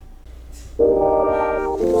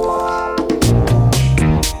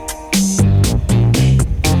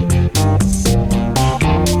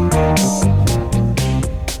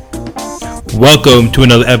Welcome to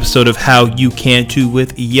another episode of How You Can Too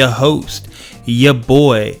with your host, your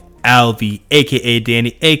boy, Alvy, aka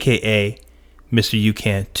Danny, aka Mr. You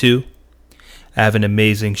Can Too. I have an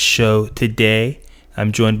amazing show today.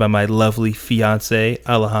 I'm joined by my lovely fiance,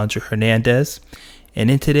 Alejandra Hernandez.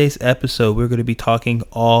 And in today's episode, we're going to be talking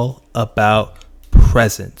all about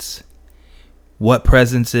presence. What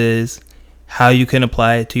presence is, how you can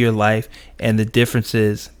apply it to your life, and the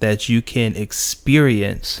differences that you can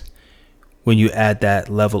experience when you add that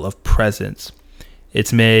level of presence.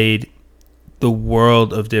 It's made the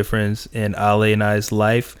world of difference in Ale and I's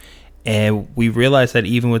life. And we realize that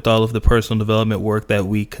even with all of the personal development work that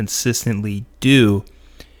we consistently do,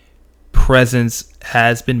 presence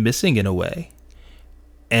has been missing in a way.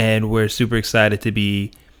 And we're super excited to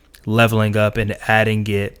be leveling up and adding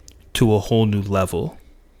it to a whole new level.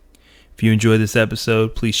 If you enjoyed this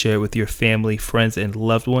episode, please share it with your family, friends, and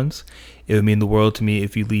loved ones. It would mean the world to me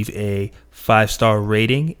if you leave a 5-star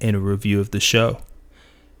rating and a review of the show.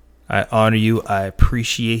 I honor you, I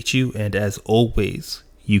appreciate you, and as always,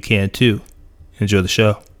 you can too. Enjoy the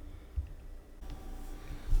show.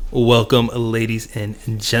 Welcome, ladies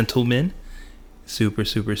and gentlemen.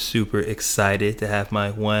 Super excited to have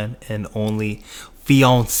my one and only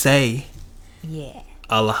fiance,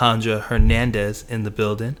 Alejandra Hernandez, in the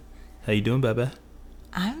building. How you doing, baby?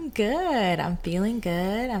 I'm good. I'm feeling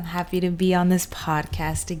good. I'm happy to be on this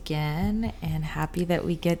podcast again and happy that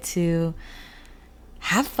we get to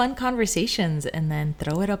have fun conversations and then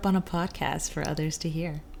throw it up on a podcast for others to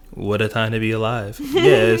hear. What a time to be alive. Yeah,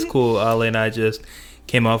 it's cool. Ale and I just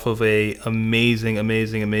came off of a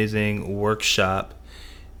amazing workshop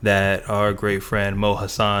that our great friend Mo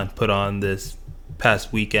Hassan put on this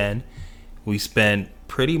past weekend. We spent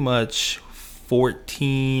pretty much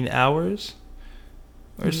 14 hours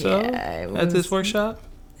or so at this workshop.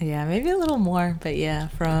 Yeah, maybe a little more, but yeah,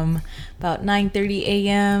 from about 9:30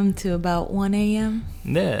 a.m. to about 1 a.m.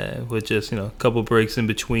 Yeah, with just, a couple breaks in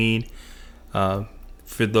between. For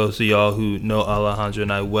those of y'all who know Alejandra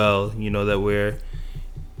and I well, you know that we're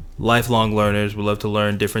lifelong learners. We love to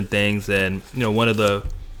learn different things. And, one of the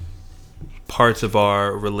parts of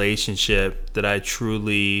our relationship that I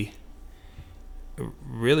truly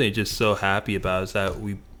really just so happy about is that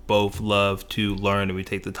we both love to learn, and we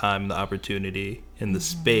take the time and the opportunity and the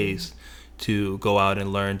space to go out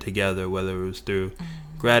and learn together, whether it was through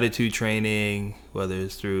gratitude training, whether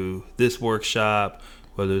it's through this workshop,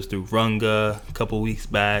 whether it's through Runga a couple weeks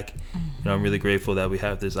back. I'm really grateful that we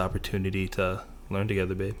have this opportunity to learn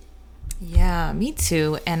together, babe. Yeah, me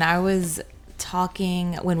too. And I was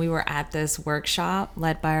talking when we were at this workshop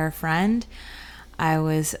led by our friend, I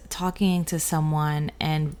was talking to someone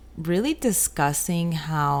and really discussing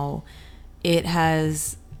how it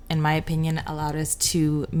has, in my opinion, allowed us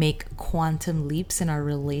to make quantum leaps in our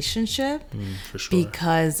relationship for sure.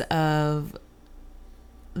 Because of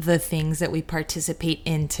the things that we participate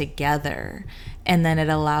in together. And then it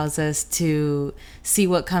allows us to see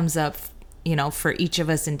what comes up, for each of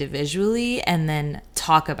us individually and then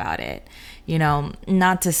talk about it.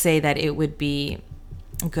 Not to say that it would be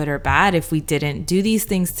good or bad if we didn't do these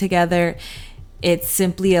things together. It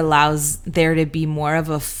simply allows there to be more of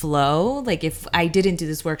a flow. Like if I didn't do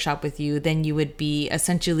this workshop with you, then you would be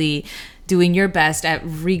essentially doing your best at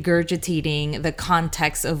regurgitating the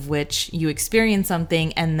context of which you experienced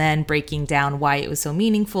something and then breaking down why it was so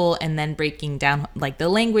meaningful and then breaking down like the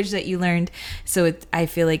language that you learned. So I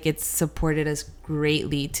feel like it's supported us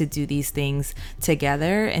greatly to do these things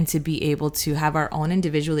together and to be able to have our own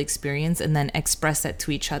individual experience and then express that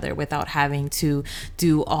to each other without having to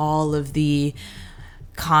do all of the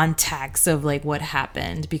context of like what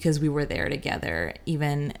happened, because we were there together.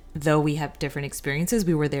 Even though we have different experiences,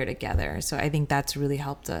 we were there together. So I think that's really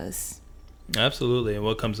helped us. Absolutely. And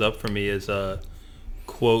what comes up for me is a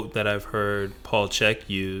quote that I've heard Paul Chek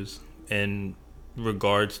use in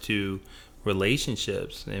regards to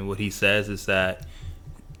relationships. And what he says is that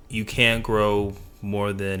you can't grow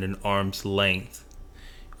more than an arm's length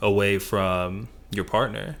away from your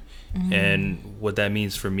partner. And what that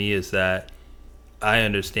means for me is that I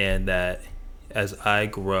understand that as I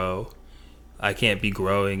grow, I can't be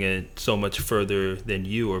growing it so much further than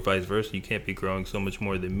you, or vice versa. You can't be growing so much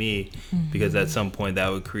more than me, because at some point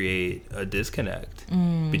that would create a disconnect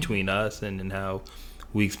between us and how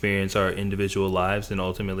we experience our individual lives, and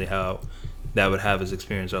ultimately how that would have us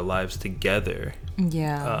experience our lives together.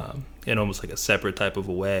 Yeah. In almost like a separate type of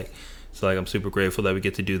a way. So I'm super grateful that we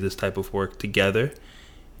get to do this type of work together.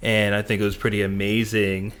 And I think it was pretty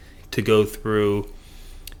amazing to go through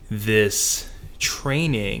this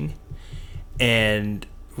training and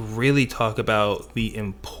really talk about the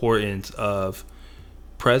importance of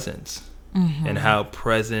presence and how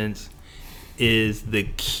presence is the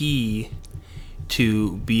key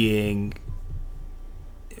to being,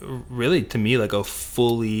 really, to me, like a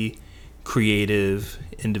fully creative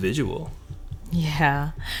individual.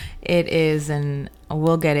 Yeah, it is. And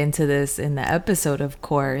we'll get into this in the episode, of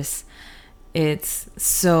course. It's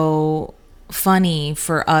so funny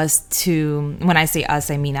for us to, when I say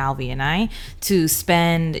us, I mean Alvi and I, to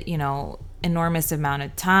spend, enormous amount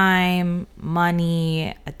of time,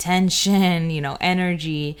 money, attention,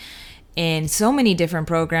 energy in so many different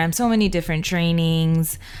programs, so many different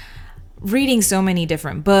trainings, reading so many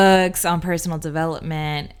different books on personal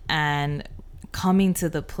development, and coming to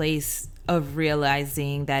the place of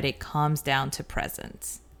realizing that it comes down to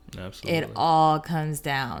presence. Absolutely. It all comes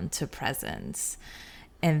down to presence.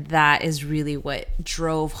 And that is really what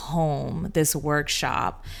drove home this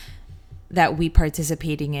workshop that we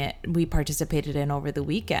participated in over the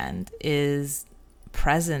weekend, is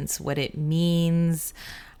presence, what it means,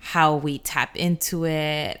 how we tap into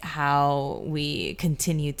it, how we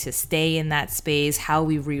continue to stay in that space, how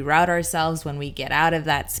we reroute ourselves when we get out of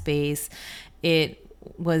that space. It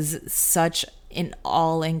was such an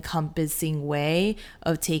all-encompassing way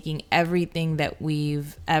of taking everything that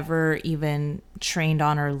we've ever even trained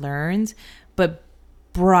on or learned, but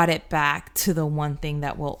brought it back to the one thing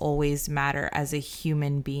that will always matter as a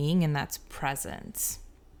human being, and that's presence.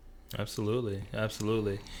 Absolutely.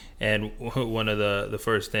 And one of the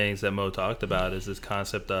first things that Mo talked about is this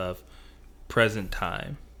concept of present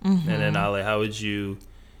time. And then Ale,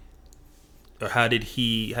 how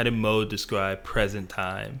did Mo describe present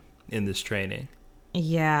time in this training?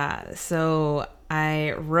 Yeah, so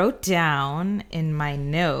I wrote down in my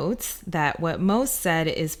notes that what Mo said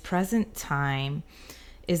is present time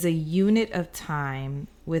is a unit of time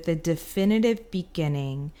with a definitive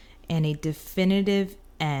beginning and a definitive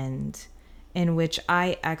end, in which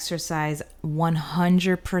I exercise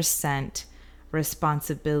 100%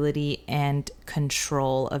 responsibility and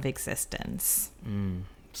control of existence.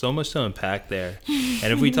 So much to unpack there.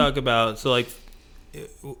 And if we talk about,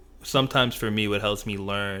 sometimes for me, what helps me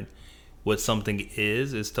learn what something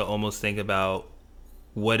is to almost think about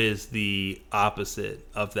what is the opposite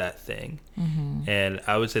of that thing. And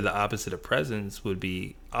I would say the opposite of presence would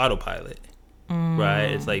be autopilot,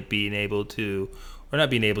 right? It's like being able to, or not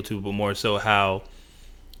being able to, but more so how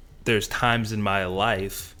there's times in my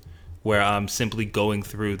life where I'm simply going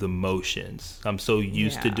through the motions. I'm so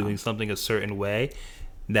used to doing something a certain way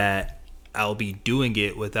that I'll be doing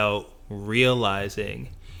it without realizing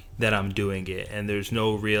that I'm doing it. And there's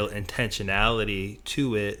no real intentionality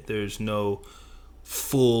to it. There's no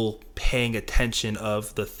full paying attention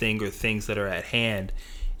of the thing or things that are at hand.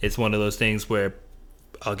 It's one of those things where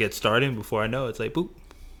I'll get started, before I know it's like, boop,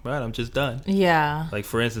 right, I'm just done. Yeah. Like,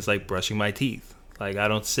 for instance, like brushing my teeth. Like, I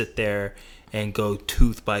don't sit there and go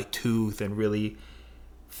tooth by tooth and really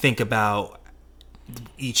think about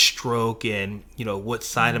each stroke and, what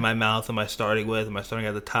side of my mouth am I starting with? Am I starting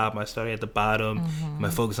at the top? Am I starting at the bottom? Am I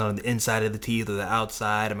focusing on the inside of the teeth or the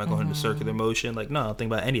outside? Am I going into circular motion? Like, no, I don't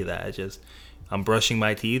think about any of that. I'm brushing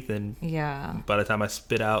my teeth, and by the time I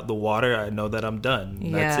spit out the water, I know that I'm done.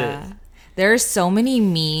 That's it. There are so many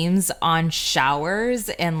memes on showers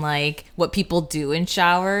and like what people do in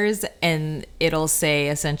showers, and it'll say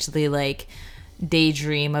essentially like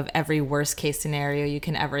daydream of every worst case scenario you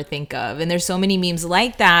can ever think of. And there's so many memes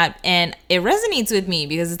like that, and it resonates with me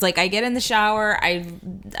because it's like I get in the shower,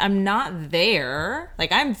 I'm not there,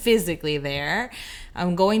 like I'm physically there,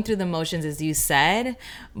 I'm going through the motions as you said,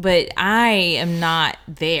 but I am not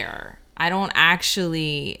there. I don't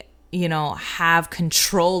actually have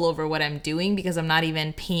control over what I'm doing because I'm not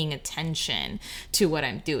even paying attention to what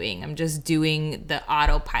I'm doing. I'm just doing the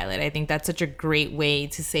autopilot. I think that's such a great way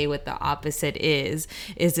to say what the opposite is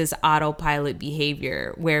this autopilot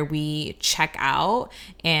behavior where we check out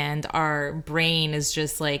and our brain is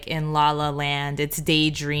just like in la la land. It's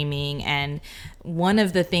daydreaming. And one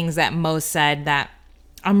of the things that Mo said that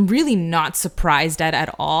I'm really not surprised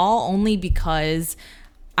at all, only because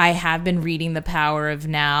I have been reading The Power of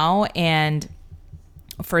Now, and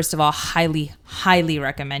first of all, highly, highly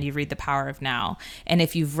recommend you read The Power of Now. And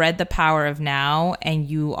if you've read The Power of Now and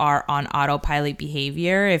you are on autopilot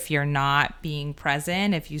behavior, if you're not being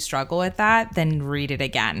present, if you struggle with that, then read it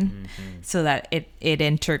again so that it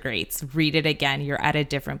integrates. Read it again. You're at a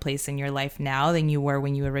different place in your life now than you were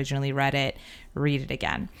when you originally read it. Read it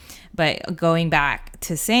again. But going back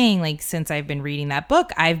to saying, like, since I've been reading that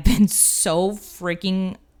book, I've been so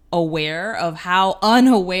freaking aware of how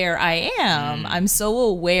unaware I am. I'm so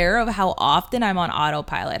aware of how often I'm on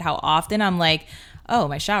autopilot, how often I'm like, oh,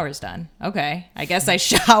 my shower's done. Okay. I guess I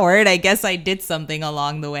showered. I guess I did something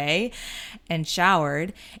along the way and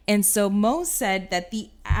showered. And so Mo said that the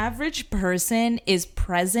average person is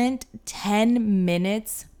present 10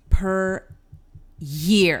 minutes per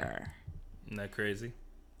year. Isn't that crazy?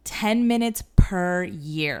 10 minutes per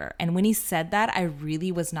year. And when he said that, I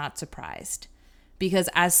really was not surprised, because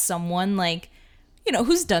as someone like,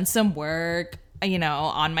 who's done some work,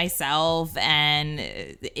 on myself and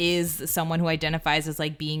is someone who identifies as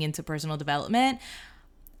like being into personal development,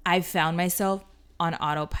 I've found myself on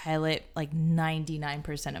autopilot like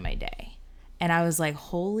 99% of my day. And I was like,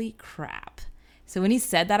 holy crap. So when he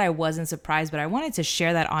said that, I wasn't surprised, but I wanted to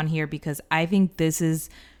share that on here because I think this is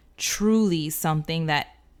truly something that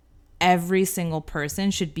every single person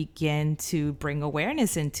should begin to bring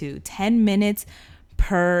awareness into. 10 minutes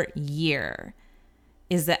per year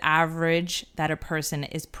is the average that a person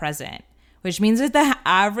is present, which means that the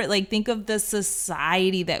average, like, think of the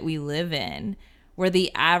society that we live in, where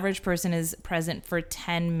the average person is present for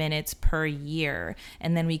 10 minutes per year.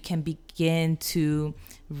 And then we can begin to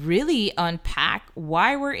really unpack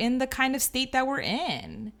why we're in the kind of state that we're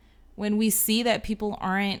in. When we see that people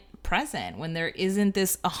aren't present, when there isn't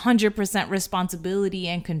this 100% responsibility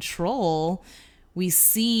and control, we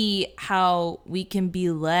see how we can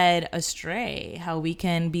be led astray, how we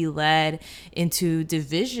can be led into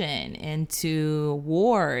division, into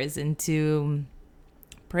wars, into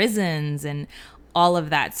prisons, and all of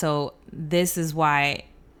that. So this is why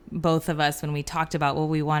both of us, when we talked about what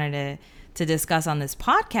we wanted to discuss on this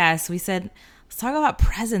podcast, we said, let's talk about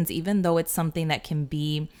presence, even though it's something that can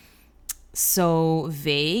be so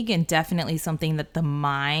vague and definitely something that the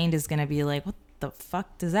mind is going to be like, what the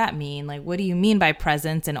fuck does that mean? Like, what do you mean by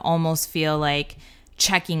presence? And almost feel like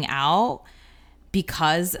checking out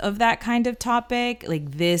because of that kind of topic.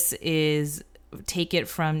 Like, this is, take it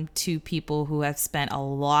from two people who have spent a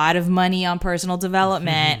lot of money on personal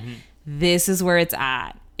development. This is where it's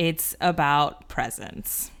at. It's about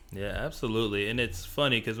presence. Yeah, absolutely. And it's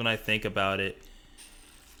funny because when I think about it,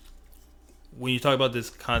 when you talk about this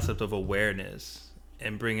concept of awareness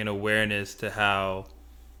and bringing awareness to how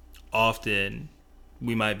often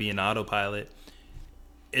we might be in autopilot,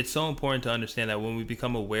 it's so important to understand that when we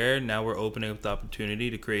become aware, now we're opening up the opportunity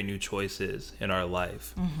to create new choices in our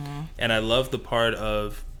life. And I love the part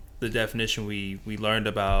of the definition we learned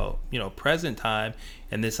about, present time,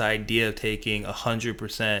 and this idea of taking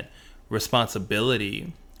 100%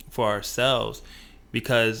 responsibility for ourselves,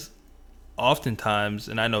 because oftentimes,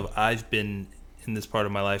 and I know I've been in this part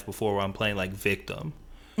of my life before where I'm playing like victim,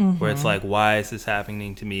 where it's like, why is this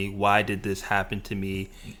happening to me? Why did this happen to me?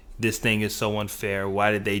 This thing is so unfair.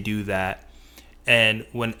 Why did they do that? And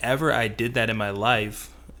whenever I did that in my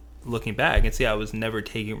life, looking back, I can see I was never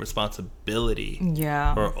taking responsibility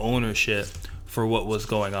or ownership for what was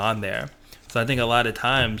going on there. So I think a lot of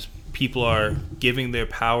times people are giving their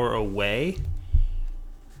power away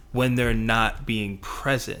when they're not being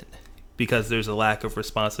present, because there's a lack of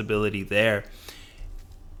responsibility there.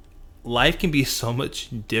 Life can be so much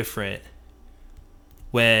different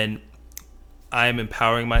when I'm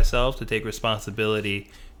empowering myself to take responsibility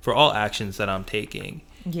for all actions that I'm taking.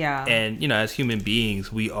 Yeah. And, as human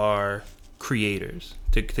beings, we are creators.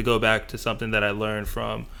 To go back to something that I learned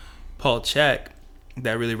from Paul Chek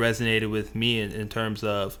that really resonated with me in terms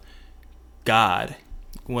of God,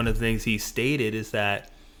 one of the things he stated is that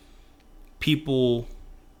people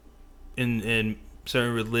in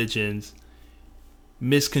certain religions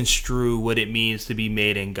misconstrue what it means to be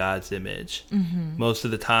made in God's image. Most of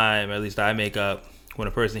the time, at least I make up, when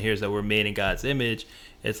a person hears that we're made in God's image,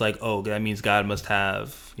 it's like, oh, that means God must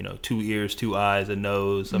have, 2 ears, 2 eyes, a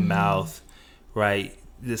nose, a mouth, right?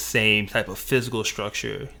 The same type of physical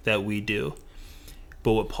structure that we do.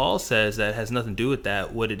 But what Paul says, that has nothing to do with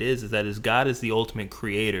that. What it is that God is the ultimate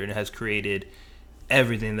creator and has created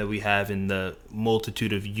everything that we have in the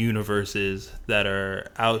multitude of universes that are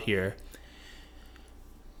out here.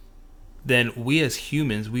 Then we as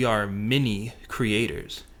humans, we are mini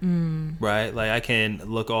creators, right? Like, I can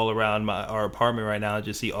look all around our apartment right now and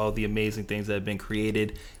just see all the amazing things that have been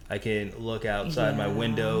created. I can look outside my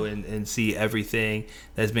window and see everything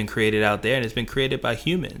that's been created out there, and it's been created by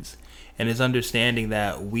humans. And it's understanding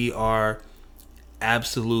that we are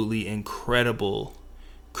absolutely incredible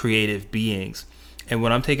creative beings. And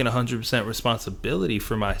when I'm taking 100% responsibility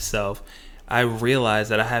for myself, I realize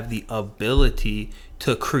that I have the ability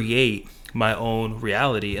to create my own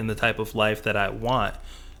reality and the type of life that I want.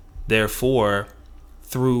 Therefore,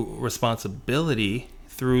 through responsibility,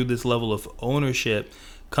 through this level of ownership,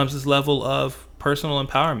 comes this level of personal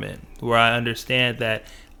empowerment, where I understand that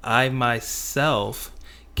I myself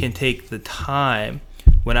can take the time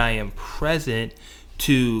when I am present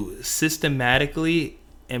to systematically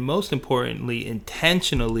and most importantly,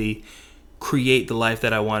 intentionally create the life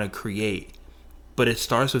that I want to create. But it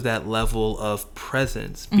starts with that level of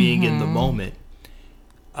presence, being in the moment.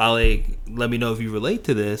 Ali, let me know if you relate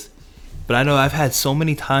to this, but I know I've had so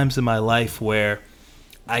many times in my life where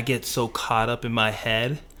I get so caught up in my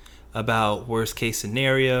head about worst case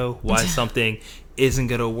scenario, why something isn't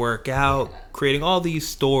going to work out, creating all these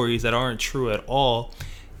stories that aren't true at all.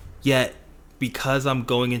 Yet, because I'm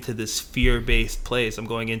going into this fear-based place, I'm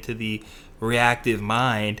going into the reactive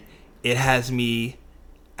mind, it has me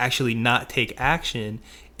actually not take action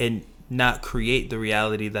and not create the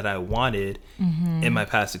reality that I wanted in my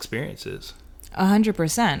past experiences.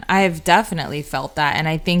 100%. I've definitely felt that. And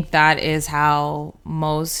I think that is how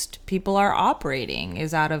most people are operating,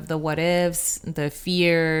 is out of the what ifs, the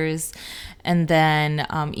fears, and then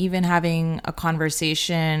even having a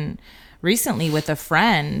conversation recently with a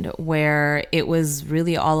friend where it was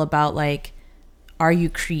really all about like, are you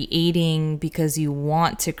creating because you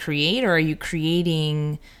want to create, or are you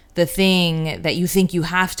creating the thing that you think you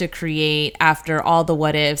have to create after all the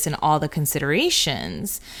what ifs and all the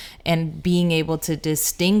considerations, and being able to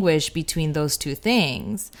distinguish between those two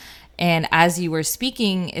things. And as you were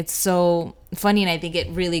speaking, it's so funny. And I think it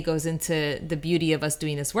really goes into the beauty of us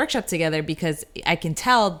doing this workshop together, because I can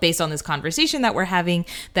tell based on this conversation that we're having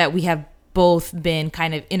that we have both been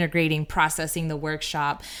kind of integrating, processing the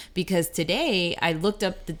workshop. Because today I looked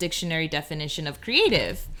up the dictionary definition of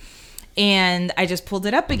creative, and I just pulled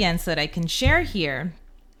it up again so that I can share here,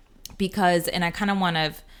 because, and I kind of want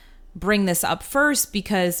to bring this up first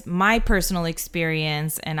because my personal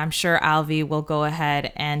experience, and I'm sure Alvi will go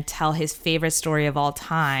ahead and tell his favorite story of all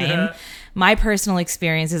time. My personal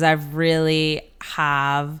experience is I've really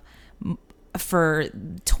have, for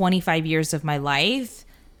 25 years of my life,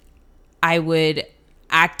 I would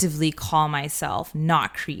actively call myself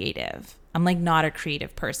not creative. I'm like not a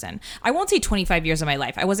creative person. I won't say 25 years of my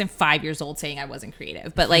life. I wasn't 5 years old saying I wasn't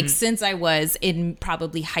creative, but like since I was in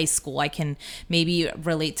probably high school, I can maybe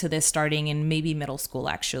relate to this starting in maybe middle school,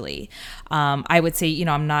 actually. I would say, you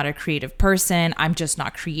know, I'm not a creative person. I'm just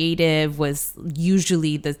not creative was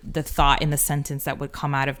usually the thought in the sentence that would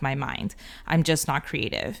come out of my mind. I'm just not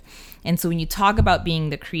creative. And so when you talk about being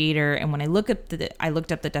the creator, and when I looked up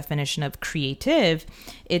the definition of creative,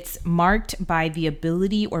 it's marked by the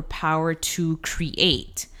ability or power to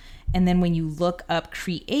create. And then when you look up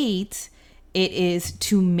create, it is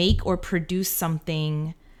to make or produce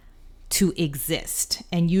something to exist,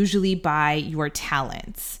 and usually by your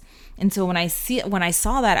talents. And so when I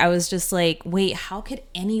saw that, I was just like, wait, how could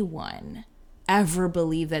anyone ever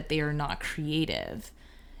believe that they are not creative?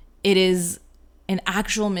 It is an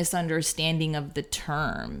actual misunderstanding of the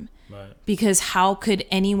term. Right. Because how could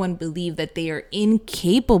anyone believe that they are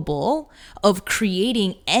incapable of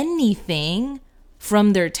creating anything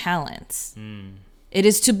from their talents? It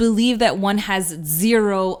is to believe that one has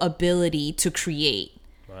zero ability to create.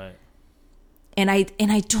 Right. And I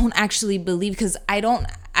don't actually believe, because I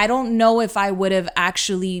don't know if I would have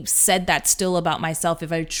actually said that still about myself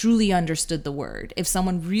if I truly understood the word. If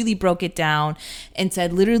someone really broke it down and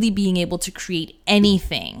said literally being able to create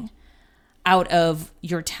anything out of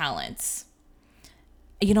your talents.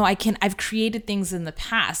 You know, I've created things in the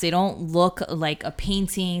past. They don't look like a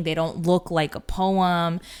painting. They don't look like a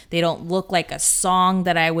poem. They don't look like a song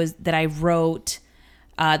that I wrote.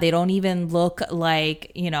 They don't even look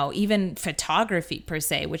like, you know, even photography per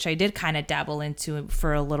se, which I did kind of dabble into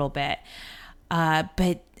for a little bit.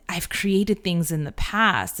 But I've created things in the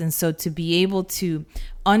past. And so to be able to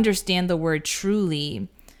understand the word truly,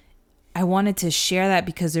 I wanted to share that,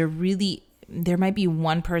 because there might be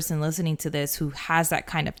one person listening to this who has that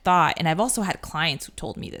kind of thought. And I've also had clients who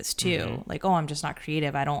told me this too. Like, oh, I'm just not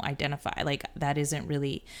creative. I don't identify. Like, that isn't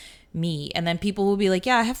really me. And then people will be like,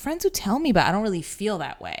 yeah, I have friends who tell me, but I don't really feel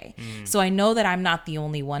that way. So I know that I'm not the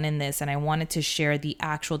only one in this. And I wanted to share the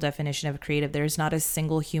actual definition of creative. There's not a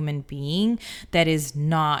single human being that is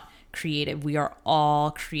not creative. We are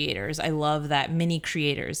all creators. I love that. Mini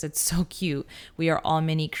creators. It's so cute. We are all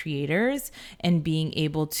mini creators, and being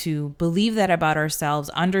able to believe that about ourselves,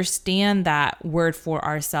 understand that word for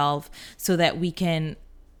ourselves, so that we can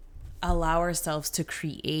allow ourselves to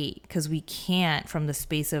create, because we can't from the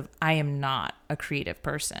space of I am not a creative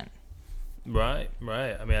person. Right.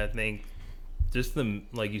 I mean, I think just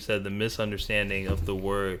like you said, the misunderstanding of the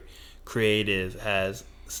word creative has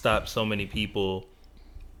stopped so many people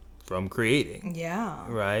from creating. Yeah.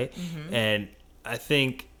 Right. And I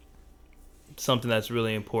think something that's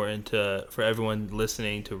really important for everyone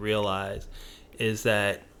listening to realize is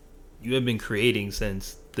that you have been creating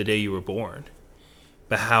since the day you were born,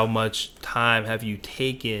 but how much time have you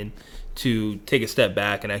taken to take a step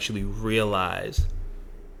back and actually realize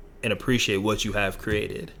and appreciate what you have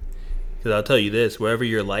created? Because I'll tell you this, wherever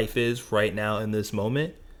your life is right now in this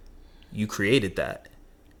moment, you created that.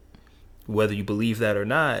 Whether you believe that or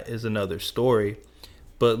not is another story.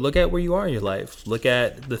 But look at where you are in your life. Look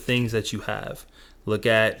at the things that you have. Look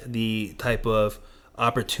at the type of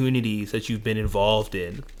opportunities that you've been involved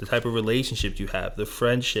in, the type of relationships you have, the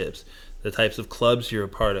friendships, the types of clubs you're a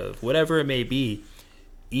part of, whatever it may be.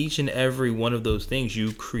 Each and every one of those things,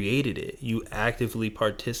 you created it. You actively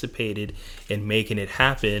participated in making it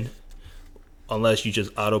happen, unless you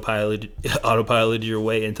just autopiloted your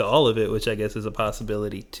way into all of it, which I guess is a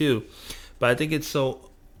possibility too. But I think it's so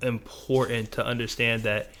important to understand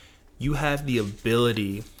that you have the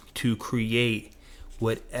ability to create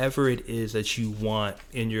whatever it is that you want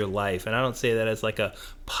in your life. And I don't say that as like a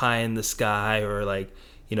pie in the sky or like,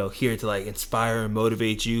 here to like inspire and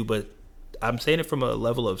motivate you, but I'm saying it from a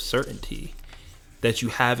level of certainty that you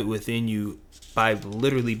have it within you by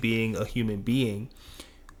literally being a human being.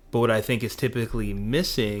 But what I think is typically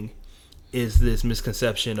missing is this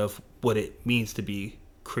misconception of what it means to be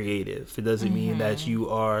creative. It doesn't mean that you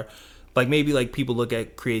are like, maybe like people look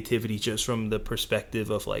at creativity just from the perspective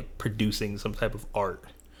of like producing some type of art.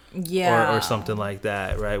 Yeah. Or something like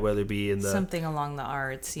that, right? Whether it be in the something along the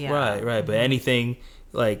arts, yeah. Right. Mm-hmm. But anything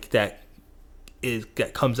like that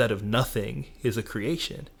comes out of nothing is a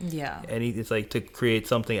creation. Yeah. It's like to create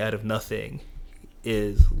something out of nothing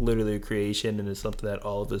is literally a creation, and it's something that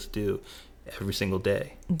all of us do every single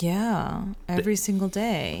day. Yeah, every single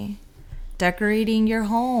day. Decorating your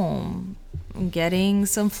home, getting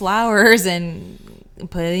some flowers and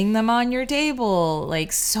putting them on your table,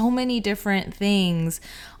 like so many different things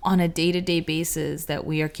on a day-to-day basis that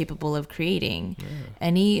we are capable of creating. Yeah.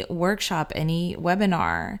 Any workshop, any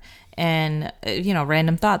webinar, and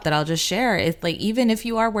random thought that I'll just share. It's like, even if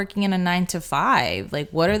you are working in a 9-to-5, like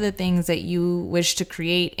what are the things that you wish to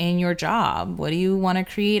create in your job? What do you want to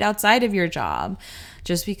create outside of your job?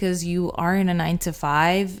 Just because you are in a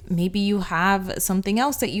 9-to-5, maybe you have something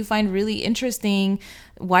else that you find really interesting.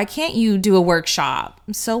 Why can't you do a workshop?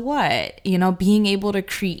 So what? Being able to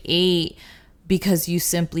create because you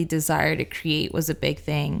simply desire to create was a big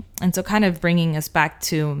thing. And so kind of bringing us back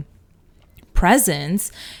to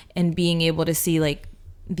presence and being able to see like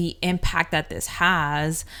the impact that this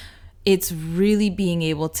has, it's really being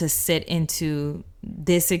able to sit into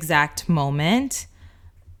this exact moment,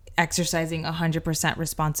 exercising 100%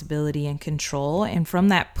 responsibility and control, and from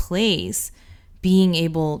that place being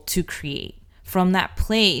able to create, from that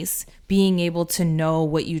place being able to know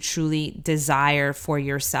what you truly desire for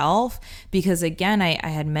yourself. Because again, I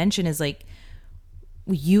had mentioned is like,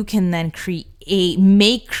 you can then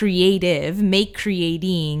make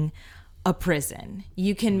creating a prison.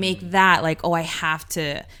 You can make that like, oh, I have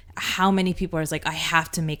to, how many people are like, I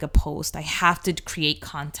have to make a post, I have to create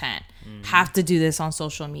content, have to do this on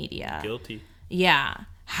social media. Guilty. Yeah.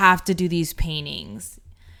 Have to do these paintings.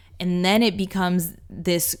 And then it becomes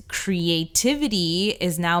this creativity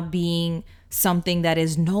is now being something that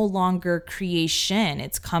is no longer creation.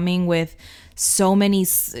 It's coming with so many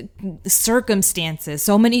circumstances,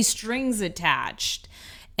 so many strings attached,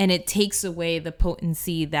 and it takes away the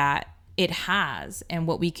potency that it has and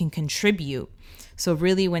what we can contribute. So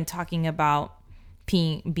really, when talking about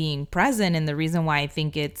being present, and the reason why I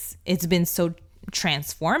think it's been so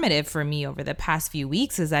transformative for me over the past few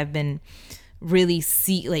weeks is I've been really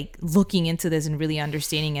looking into this and really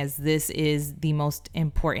understanding as this is the most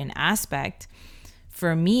important aspect.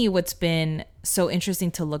 For me, what's been so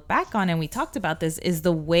interesting to look back on, and we talked about this, is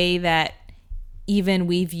the way that even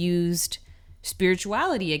we've used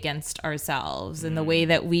spirituality against ourselves and the way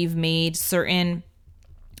that we've made certain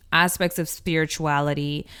aspects of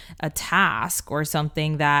spirituality a task or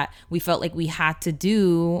something that we felt like we had to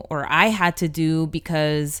do, or I had to do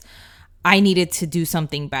because I needed to do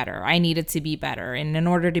something better. I needed to be better. And in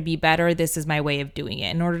order to be better, this is my way of doing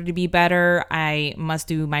it. In order to be better, I must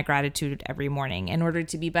do my gratitude every morning. In order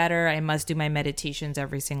to be better, I must do my meditations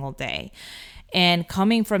every single day. And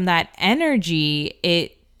coming from that energy,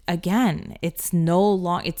 it's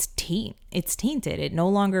tainted. It no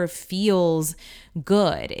longer feels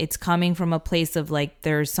good. It's coming from a place of like,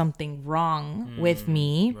 there's something wrong with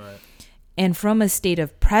me. Right. And from a state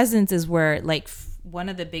of presence is where like, one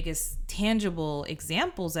of the biggest tangible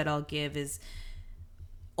examples that I'll give is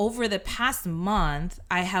over the past month,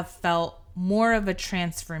 I have felt more of a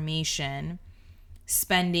transformation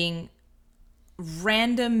spending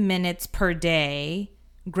random minutes per day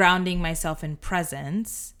grounding myself in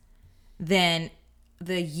presence than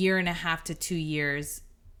the 1.5 to 2 years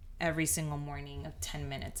every single morning of 10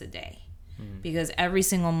 minutes a day. Because every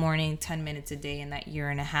single morning, 10 minutes a day in that year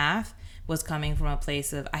and a half was coming from a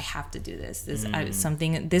place of, I have to do this. This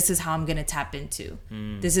is how I'm going to tap into.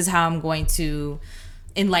 This is how I'm going to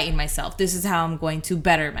enlighten myself. This is how I'm going to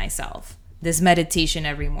better myself. This meditation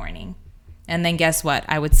every morning. And then guess what?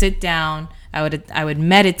 I would sit down, I would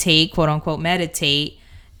meditate, quote unquote meditate,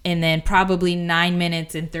 and then probably 9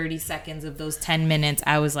 minutes and 30 seconds of those 10 minutes,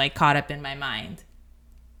 I was like caught up in my mind,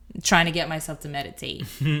 trying to get myself to meditate.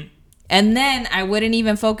 And then I wouldn't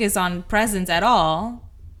even focus on presence at all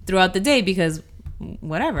throughout the day because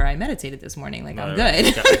whatever, I meditated this morning. Like, I'm good.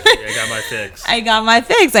 I got my fix. I got my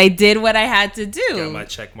fix. I did what I had to do. Got my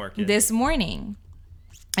check mark in. This morning.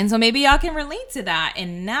 And so maybe y'all can relate to that.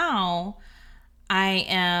 And now I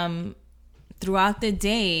am, throughout the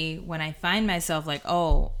day, when I find myself like,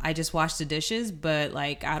 oh, I just washed the dishes, but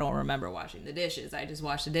like, I don't remember washing the dishes. I just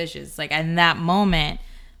washed the dishes. Like, in that moment,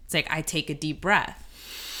 it's like I take a deep breath.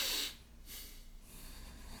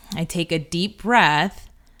 I take a deep breath.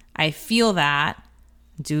 I feel that.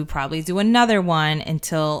 Probably do another one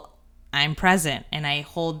until I'm present. And I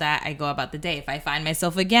hold that. I go about the day. If I find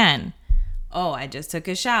myself again, oh, I just took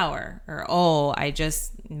a shower. Or, oh, I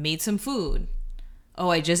just made some food. Oh,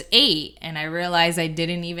 I just ate. And I realized I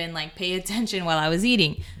didn't even like pay attention while I was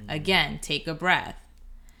eating. Again, take a breath.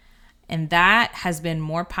 And that has been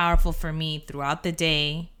more powerful for me throughout the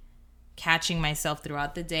day, catching myself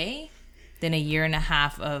throughout the day, than a year and a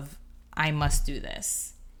half of I must do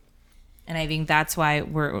this. And I think that's why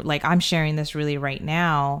we're like, I'm sharing this really right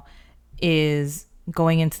now, is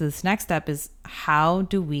going into this next step is how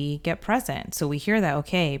do we get present? So we hear that,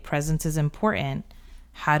 okay, presence is important.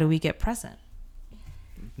 How do we get present?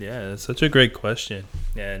 Yeah, that's such a great question.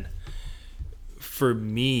 And for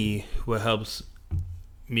me, what helps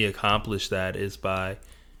me accomplish that is by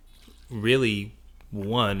really,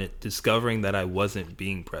 one, discovering that I wasn't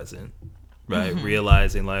being present. Right.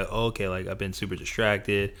 Realizing like, oh, okay, like I've been super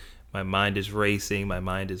distracted. My mind is racing. My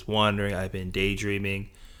mind is wandering. I've been daydreaming.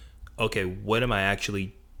 Okay, what am I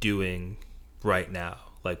actually doing right now?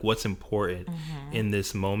 Like, what's important in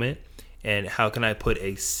this moment? And how can I put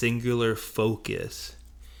a singular focus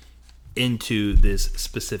into this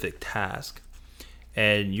specific task?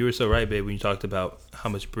 And you were so right, babe, when you talked about how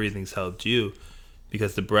much breathing's helped you,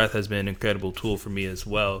 because the breath has been an incredible tool for me as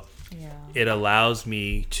well. Yeah. It allows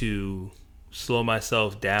me to slow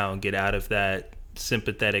myself down, get out of that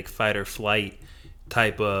sympathetic fight or flight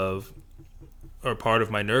type of, or part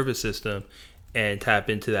of my nervous system, and tap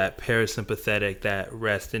into that parasympathetic, that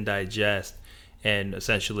rest and digest, and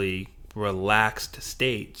essentially relaxed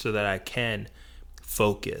state so that I can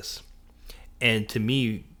focus. And to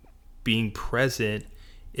me, being present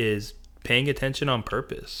is paying attention on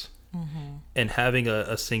purpose and having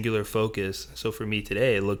a singular focus. So for me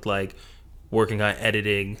today, it looked like working on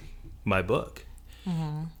editing my book.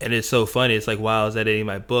 And it's so funny. It's like while I was editing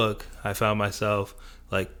my book, I found myself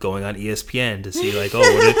like going on ESPN to see like,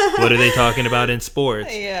 oh, what are they talking about in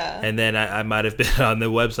sports? Yeah. And then I might have been on the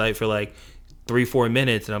website for like 3-4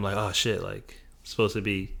 minutes, and I'm like, oh shit, like I'm supposed to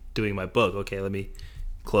be doing my book. Okay, let me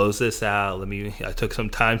close this out. I took some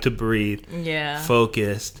time to breathe. Yeah.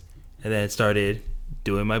 Focused, and then started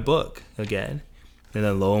doing my book again. And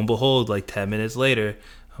then lo and behold, like 10 minutes later,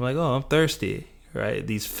 I'm like, oh, I'm thirsty. Right,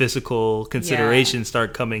 these physical considerations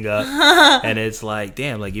start coming up, and it's like,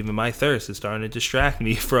 damn, like even my thirst is starting to distract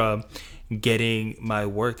me from getting my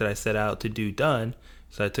work that I set out to do done.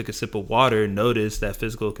 So I took a sip of water, noticed that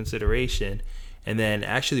physical consideration, and then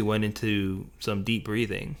actually went into some deep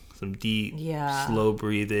breathing, some deep, slow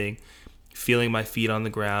breathing, feeling my feet on the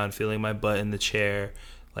ground, feeling my butt in the chair,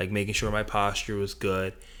 like making sure my posture was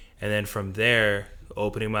good, and then from there,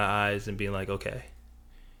 opening my eyes and being like, okay,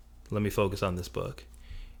 let me focus on this book.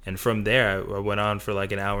 And from there, I went on for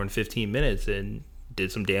like an hour and 15 minutes and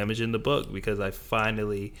did some damage in the book because I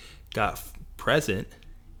finally got present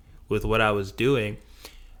with what I was doing.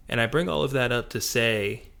 And I bring all of that up to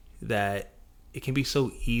say that it can be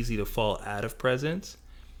so easy to fall out of presence,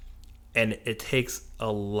 and it takes a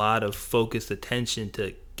lot of focused attention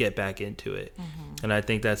to get back into it. And I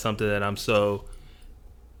think that's something that I'm so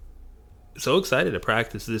excited to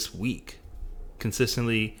practice this week,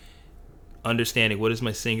 consistently understanding what is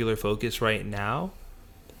my singular focus right now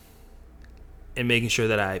and making sure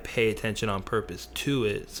that I pay attention on purpose to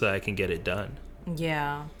it so I can get it done.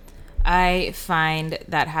 Yeah. I find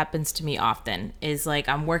that happens to me often, is like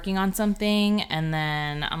I'm working on something and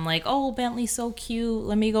then I'm like, oh, Bentley's so cute,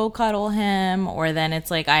 let me go cuddle him. Or then it's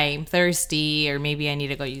like I'm thirsty, or maybe I need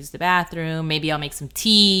to go use the bathroom. Maybe I'll make some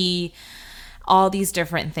tea. All these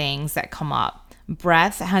different things that come up.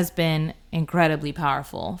 breath has been incredibly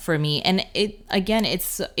powerful for me. And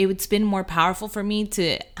it's been more powerful for me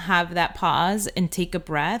to have that pause and take a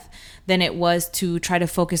breath than it was to try to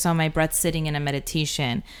focus on my breath sitting in a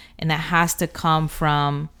meditation. And that has to come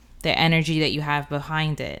from the energy that you have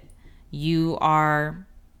behind it. You are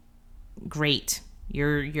great.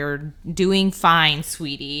 You're doing fine,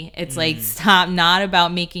 sweetie. It's like, stop, not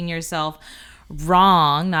about making yourself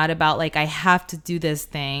wrong, not about like, I have to do this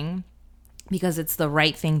thing because it's the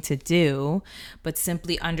right thing to do, but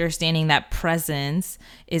simply understanding that presence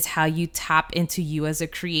is how you tap into you as a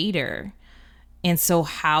creator. And so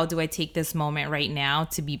how do I take this moment right now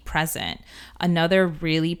to be present? Another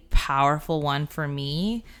really powerful one for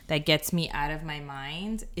me that gets me out of my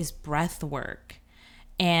mind is breath work.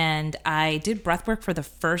 And I did breath work for the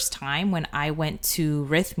first time when I went to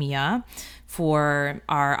Rhythmia for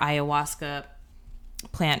our ayahuasca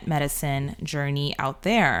plant medicine journey out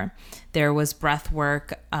there. There was breath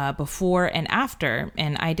work before and after,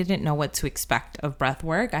 and I didn't know what to expect of breath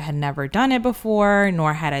work. I had never done it before,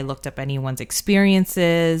 nor had I looked up anyone's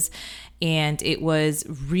experiences. And it was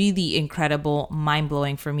really incredible,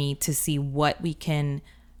 mind-blowing for me to see what we can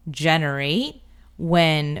generate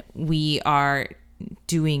when we are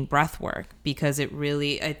doing breath work, because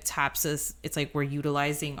it taps us. It's like we're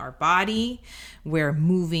utilizing our body, we're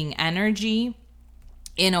moving energy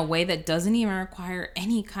in a way that doesn't even require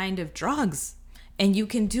any kind of drugs, and you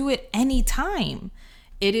can do it anytime.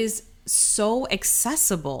 It is so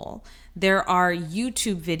accessible. There are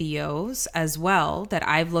YouTube videos as well that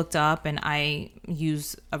I've looked up and I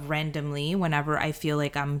use randomly whenever I feel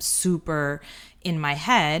like I'm super in my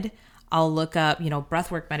head. I'll look up,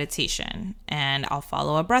 breathwork meditation, and I'll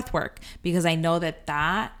follow a breathwork because I know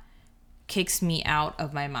that kicks me out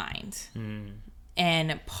of my mind.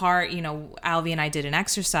 And Alvi and I did an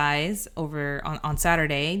exercise over on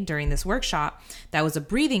Saturday during this workshop that was a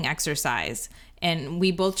breathing exercise. And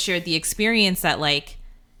we both shared the experience that like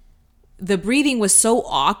the breathing was so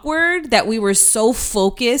awkward that we were so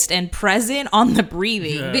focused and present on the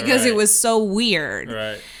breathing because it was so weird.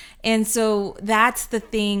 Right. And so that's the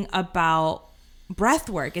thing about breath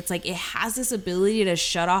work. It's like it has this ability to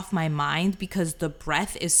shut off my mind because the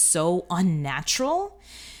breath is so unnatural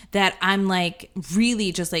that I'm like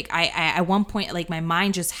really just like I at one point like my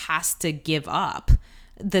mind just has to give up.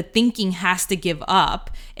 The thinking has to give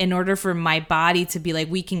up in order for my body to be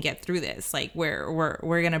like, we can get through this. Like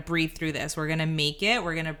we're gonna breathe through this. We're gonna make it.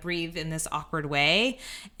 We're gonna breathe in this awkward way,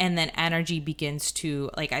 and then energy begins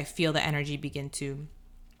to like I feel the energy begin to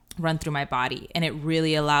run through my body, and it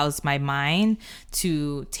really allows my mind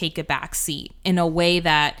to take a back seat in a way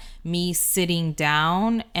that me sitting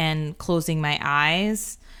down and closing my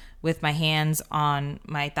eyes with my hands on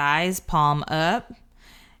my thighs, palm up,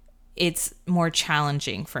 it's more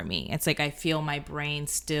challenging for me. It's like I feel my brain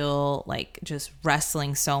still like just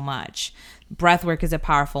wrestling so much. Breath work is a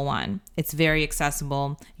powerful one. It's very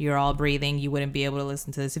accessible. You're all breathing. You wouldn't be able to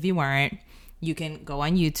listen to this if you weren't. You can go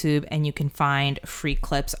on YouTube and you can find free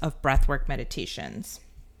clips of breathwork meditations.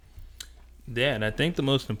 Yeah, and I think the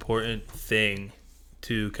most important thing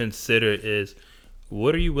to consider is,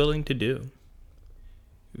 what are you willing to do?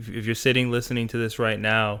 If you're sitting listening to this right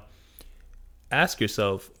now, ask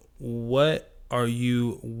yourself, what are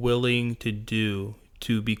you willing to do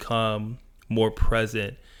to become more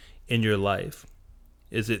present in your life?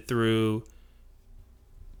 Is it through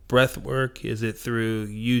breath work? Is it through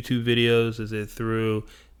YouTube videos? Is it through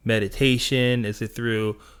meditation? Is it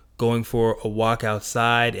through going for a walk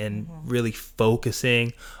outside and really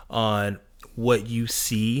focusing on what you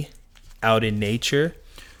see out in nature?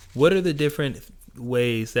 What are the different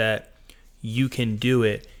ways that you can do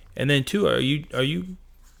it? And then two, are you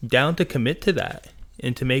down to commit to that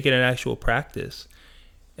and to make it an actual practice?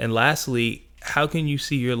 And lastly, how can you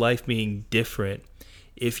see your life being different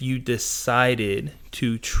if you decided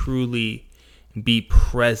to truly be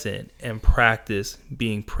present and practice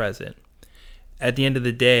being present? At the end of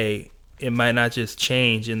the day, it might not just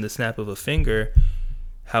change in the snap of a finger.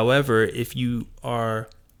 However, if you are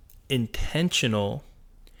intentional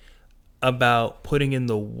about putting in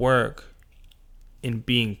the work in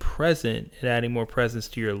being present and adding more presence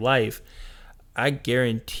to your life, I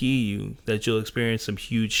guarantee you that you'll experience some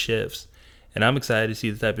huge shifts. And I'm excited to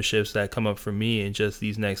see the type of shifts that come up for me in just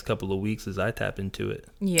these next couple of weeks as I tap into it.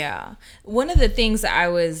 Yeah. One of the things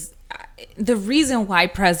the reason why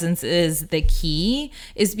presence is the key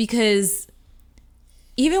is because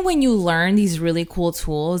even when you learn these really cool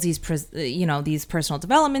tools, these personal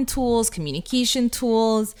development tools, communication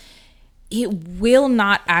tools, it will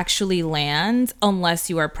not actually land unless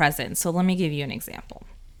you are present. So let me give you an example.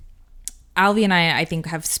 Alvi and I think,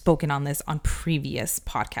 have spoken on this on previous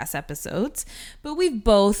podcast episodes, but we've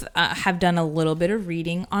both have done a little bit of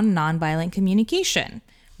reading on nonviolent communication.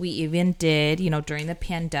 We even did, during the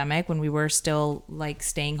pandemic when we were still like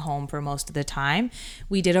staying home for most of the time,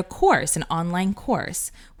 we did a course, an online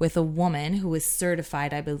course with a woman who was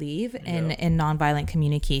certified, I believe, in nonviolent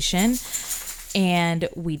communication. And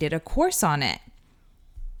we did a course on it.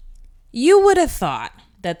 You would have thought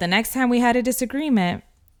that the next time we had a disagreement,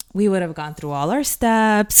 we would have gone through all our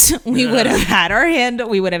steps. We would have had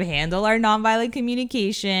we would have handled our nonviolent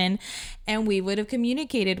communication, and we would have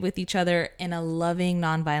communicated with each other in a loving,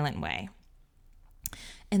 nonviolent way.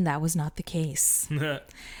 And that was not the case.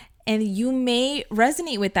 And you may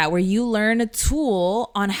resonate with that, where you learn a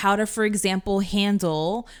tool on how to, for example,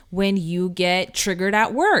 handle when you get triggered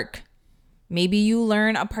at work. Maybe you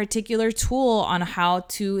learn a particular tool on how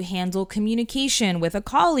to handle communication with a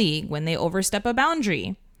colleague when they overstep a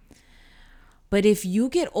boundary. But if you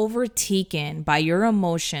get overtaken by your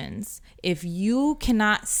emotions, if you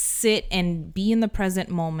cannot sit and be in the present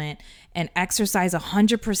moment and exercise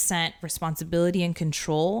 100% responsibility and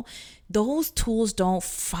control, those tools don't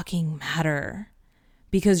fucking matter.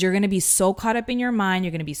 Because you're going to be so caught up in your mind,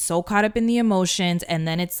 you're going to be so caught up in the emotions, and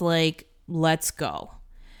then it's like, let's go.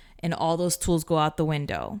 And all those tools go out the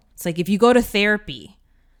window. It's like if you go to therapy,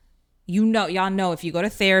 y'all know if you go to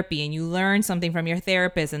therapy and you learn something from your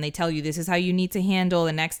therapist and they tell you this is how you need to handle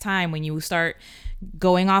the next time when you start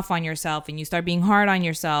going off on yourself and you start being hard on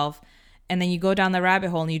yourself, and then you go down the rabbit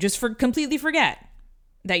hole and you just completely forget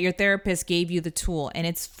that your therapist gave you the tool, and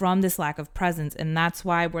it's from this lack of presence. And that's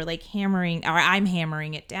why we're like I'm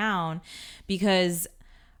hammering it down, because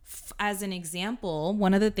as an example,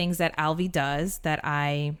 one of the things that Alvi does that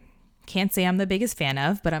I can't say I'm the biggest fan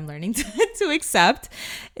of, but I'm learning to accept,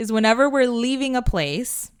 is whenever we're leaving a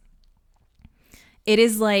place, it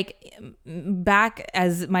is like back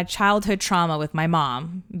as my childhood trauma with my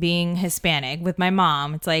mom, being Hispanic with my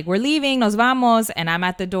mom. It's like, we're leaving, nos vamos, and I'm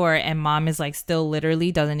at the door, and mom is like still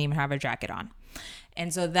literally doesn't even have her jacket on.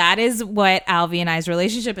 And so that is what Alvi and I's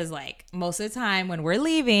relationship is like. Most of the time when we're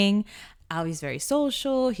leaving, Alvi's very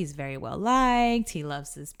social. He's very well liked. He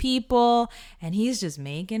loves his people, and he's just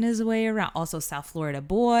making his way around. Also, South Florida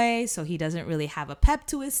boy, so he doesn't really have a pep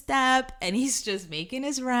to his step, and he's just making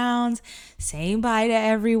his rounds, saying bye to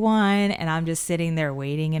everyone, and I'm just sitting there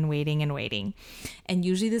waiting and waiting and waiting. And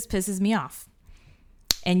usually this pisses me off.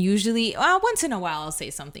 And usually, once in a while, I'll say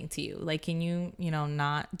something to you, like, "Can you,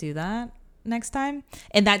 not do that next time?"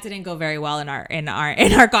 And that didn't go very well in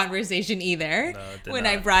our conversation either. No, when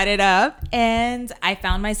I brought it up. And I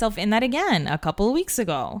found myself in that again a couple of weeks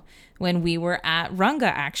ago when we were at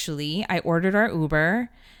Runga. Actually, I ordered our Uber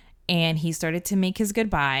and he started to make his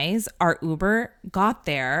goodbyes. Our Uber got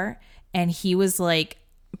there and he was like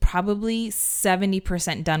probably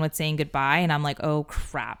 70% done with saying goodbye, and I'm like, oh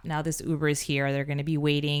crap, now this Uber is here, they're going to be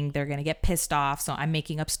waiting, they're going to get pissed off. So I'm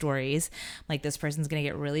making up stories like this person's going to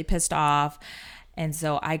get really pissed off. And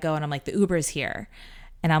so I go and I'm like, the Uber is here,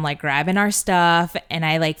 and I'm like grabbing our stuff, and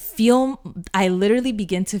I literally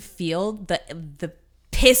begin to feel the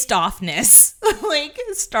pissed offness like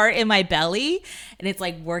start in my belly, and it's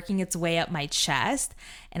like working its way up my chest,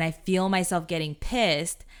 and I feel myself getting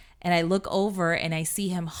pissed. And I look over and I see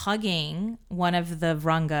him hugging one of the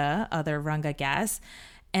other Runga guests.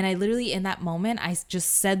 And I literally, in that moment, I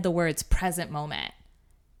just said the words present moment.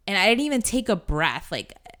 And I didn't even take a breath.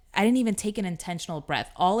 Like, I didn't even take an intentional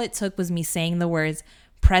breath. All it took was me saying the words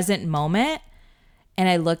present moment. And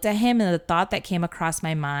I looked at him, and the thought that came across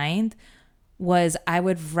my mind was, I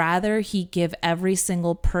would rather he give every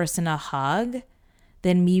single person a hug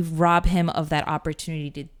than me rob him of that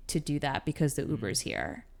opportunity to do that because the Uber's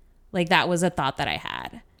here. Like, that was a thought that I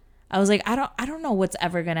had. I was like, I don't know what's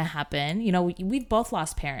ever going to happen. We've both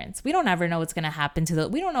lost parents. We don't ever know what's going to happen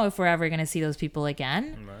we don't know if we're ever going to see those people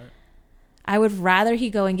again. Right. I would rather he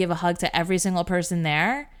go and give a hug to every single person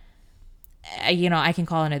there. I can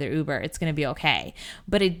call another Uber. It's going to be okay.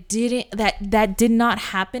 But it didn't, that did not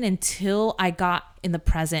happen until I got in the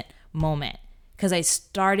present moment, because I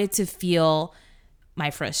started to feel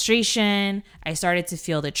my frustration. I started to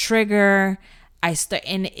feel the trigger.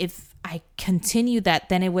 And if I continued that,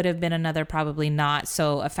 then it would have been another probably not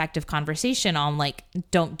so effective conversation on like,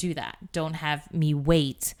 don't do that. Don't have me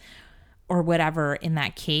wait or whatever in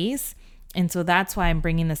that case. And so that's why I'm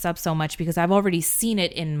bringing this up so much, because I've already seen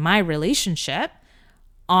it in my relationship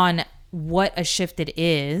on what a shift it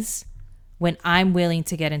is when I'm willing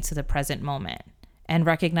to get into the present moment and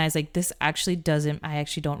recognize like, I actually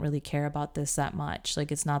don't really care about this that much.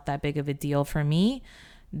 Like, it's not that big of a deal for me.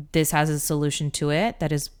 This has a solution to it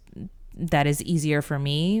that is that is easier for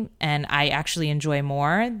me and I actually enjoy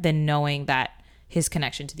more than knowing that his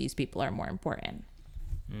connection to these people are more important.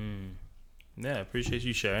 Yeah, I appreciate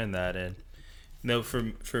you sharing that. And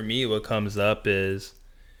for me, what comes up is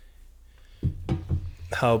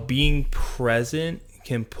how being present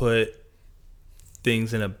can put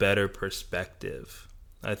things in a better perspective.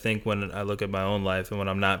 I think when I look at my own life and when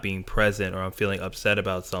I'm not being present or I'm feeling upset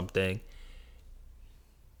about something,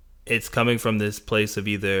 it's coming from this place of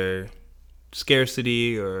either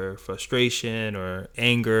scarcity or frustration or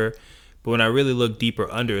anger. But when I really look deeper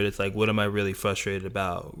under it, it's like, what am I really frustrated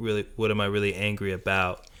about? Really, what am I really angry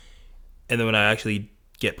about? And then when I actually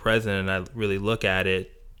get present and I really look at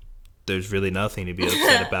it, there's really nothing to be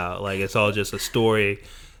upset about. Like, it's all just a story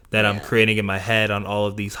that I'm creating in my head on all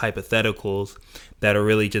of these hypotheticals that are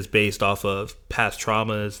really just based off of past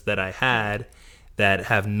traumas that I had that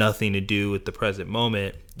have nothing to do with the present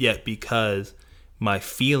moment. Yet because my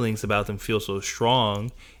feelings about them feel so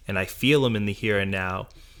strong and I feel them in the here and now,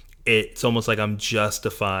 it's almost like I'm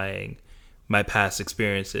justifying my past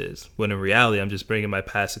experiences, when in reality I'm just bringing my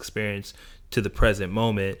past experience to the present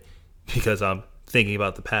moment because I'm thinking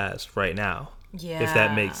about the past right now. Yeah. If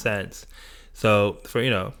that makes sense. So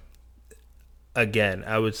for, again,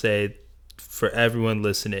 I would say for everyone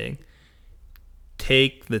listening,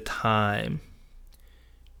 take the time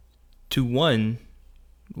to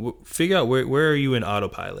figure out where are you in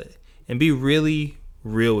autopilot and be really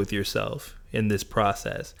real with yourself in this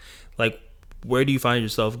process. Like, where do you find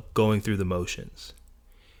yourself going through the motions?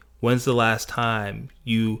 When's the last time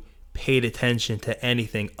you paid attention to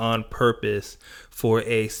anything on purpose for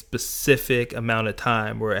a specific amount of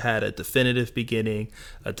time where it had a definitive beginning,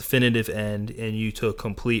 a definitive end, and you took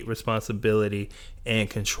complete responsibility and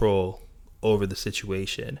control over the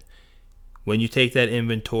situation? When you take that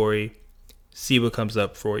inventory, see what comes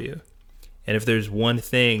up for you. And if there's one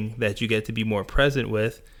thing that you get to be more present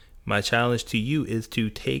with, my challenge to you is to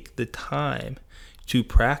take the time to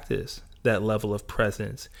practice that level of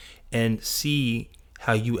presence and see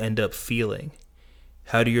how you end up feeling.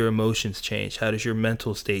 How do your emotions change? How does your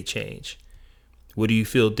mental state change? What do you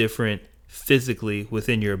feel different physically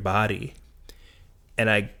within your body? And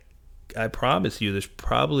I promise you, there's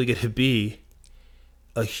probably going to be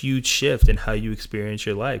a huge shift in how you experience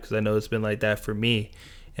your life, because I know it's been like that for me.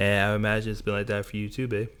 And I imagine it's been like that for you too,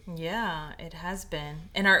 babe. Yeah, it has been.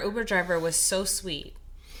 And our Uber driver was so sweet.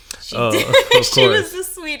 She was the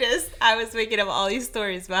sweetest. I was making up all these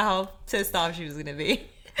stories about how pissed off she was going to be.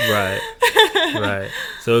 Right.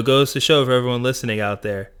 So it goes to show for everyone listening out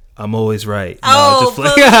there, I'm always right. Just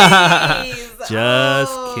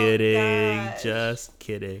kidding. Gosh. Just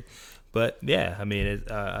kidding. But yeah, I mean,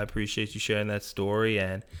 I appreciate you sharing that story.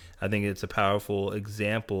 And I think it's a powerful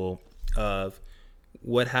example of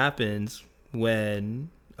what happens when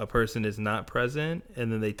a person is not present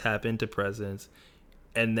and then they tap into presence,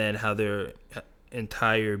 and then how their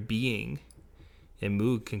entire being and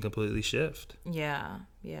mood can completely shift. Yeah.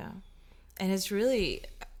 And it's really,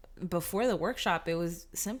 before the workshop, it was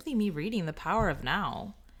simply me reading The Power of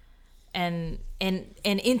Now and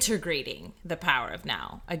integrating the power of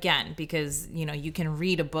now. Again, because, you can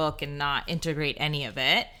read a book and not integrate any of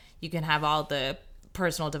it. You can have all the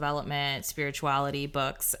personal development, spirituality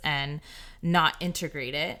books and not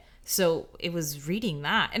integrate it. So it was reading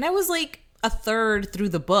that. And I was like a third through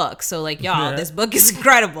the book. So like, y'all, this book is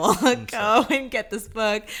incredible. Go and get this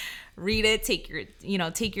book, read it, take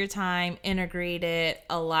your time, integrate it,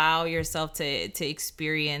 allow yourself to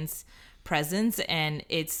experience presence. And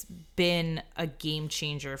it's been a game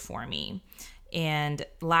changer for me. And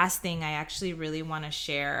last thing, I actually really want to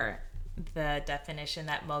share the definition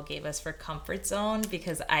that Mo gave us for comfort zone,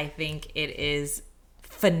 because I think it is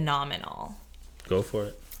phenomenal. Go for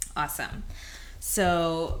it. Awesome.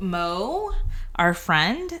 So Mo, our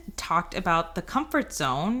friend, talked about the comfort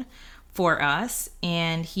zone for us,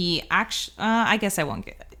 and he actually, I guess I won't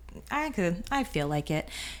get it. I feel like it.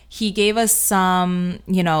 He gave us some,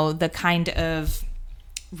 the kind of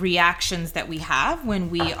reactions that we have when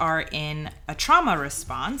we are in a trauma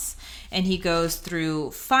response. And he goes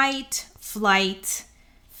through fight, flight,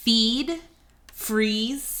 feed,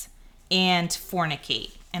 freeze, and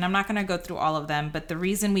fornicate. And I'm not going to go through all of them, but the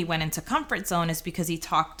reason we went into comfort zone is because he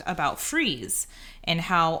talked about freeze and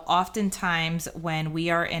how oftentimes when we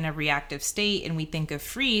are in a reactive state and we think of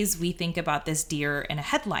freeze, we think about this deer in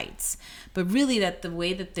headlights. But really that the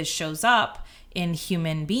way that this shows up in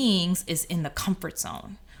human beings is in the comfort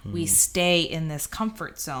zone. We stay in this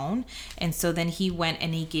comfort zone. And so then he went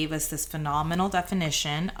and he gave us this phenomenal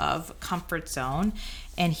definition of comfort zone.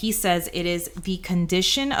 And he says it is the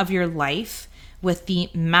condition of your life with the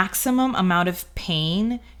maximum amount of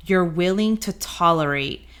pain you're willing to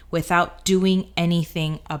tolerate without doing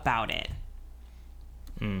anything about it.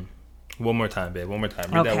 One more time, babe. One more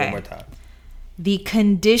time. Read that one more time. The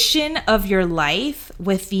condition of your life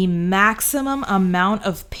with the maximum amount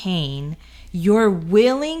of pain you're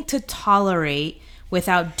willing to tolerate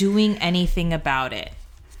without doing anything about it.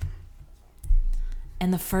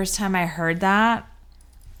 And the first time I heard that,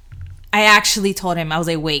 I actually told him, I was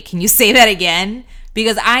like, wait, can you say that again?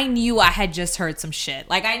 Because I knew I had just heard some shit.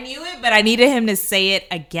 Like, I knew it, but I needed him to say it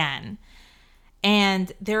again.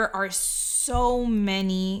 And there are so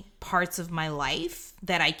many parts of my life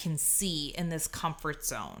that I can see in this comfort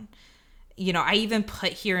zone. You know, I even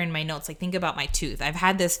put here in my notes, like, think about my tooth. I've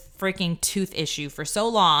had this freaking tooth issue for so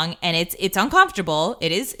long, and it's uncomfortable.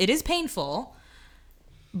 It is painful,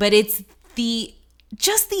 but it's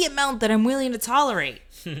just the amount that I'm willing to tolerate.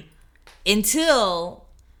 Until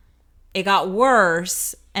it got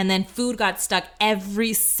worse, and then food got stuck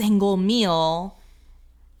every single meal,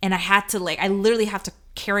 and I literally have to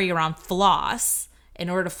carry around floss in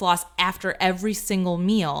order to floss after every single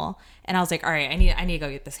meal. And I was like, all right, I need to go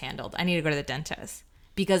get this handled. I need to go to the dentist,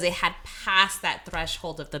 because it had passed that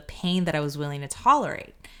threshold of the pain that I was willing to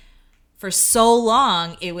tolerate. For so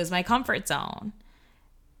long, it was my comfort zone.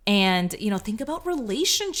 And, you know, think about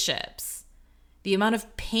relationships. The amount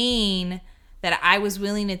of pain that I was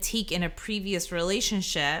willing to take in a previous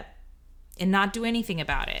relationship and not do anything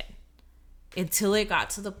about it until it got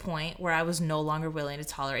to the point where I was no longer willing to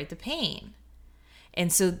tolerate the pain.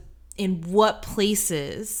 And so in what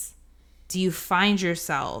places do you find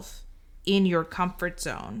yourself in your comfort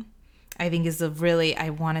zone? I think I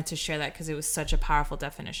wanted to share that because it was such a powerful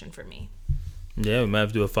definition for me. Yeah, we might have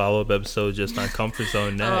to do a follow-up episode just on comfort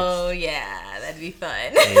zone next. Oh, yeah. That'd be fun.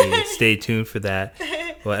 Hey, stay tuned for that.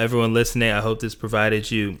 Well, everyone listening, I hope this provided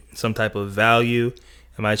you some type of value.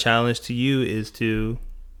 And my challenge to you is to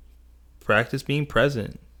practice being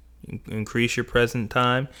present. Increase your present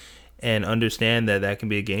time and understand that can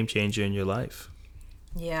be a game changer in your life.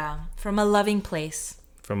 Yeah, from a loving place.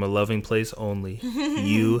 From a loving place only.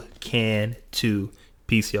 You can too.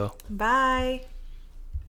 Peace, y'all. Bye.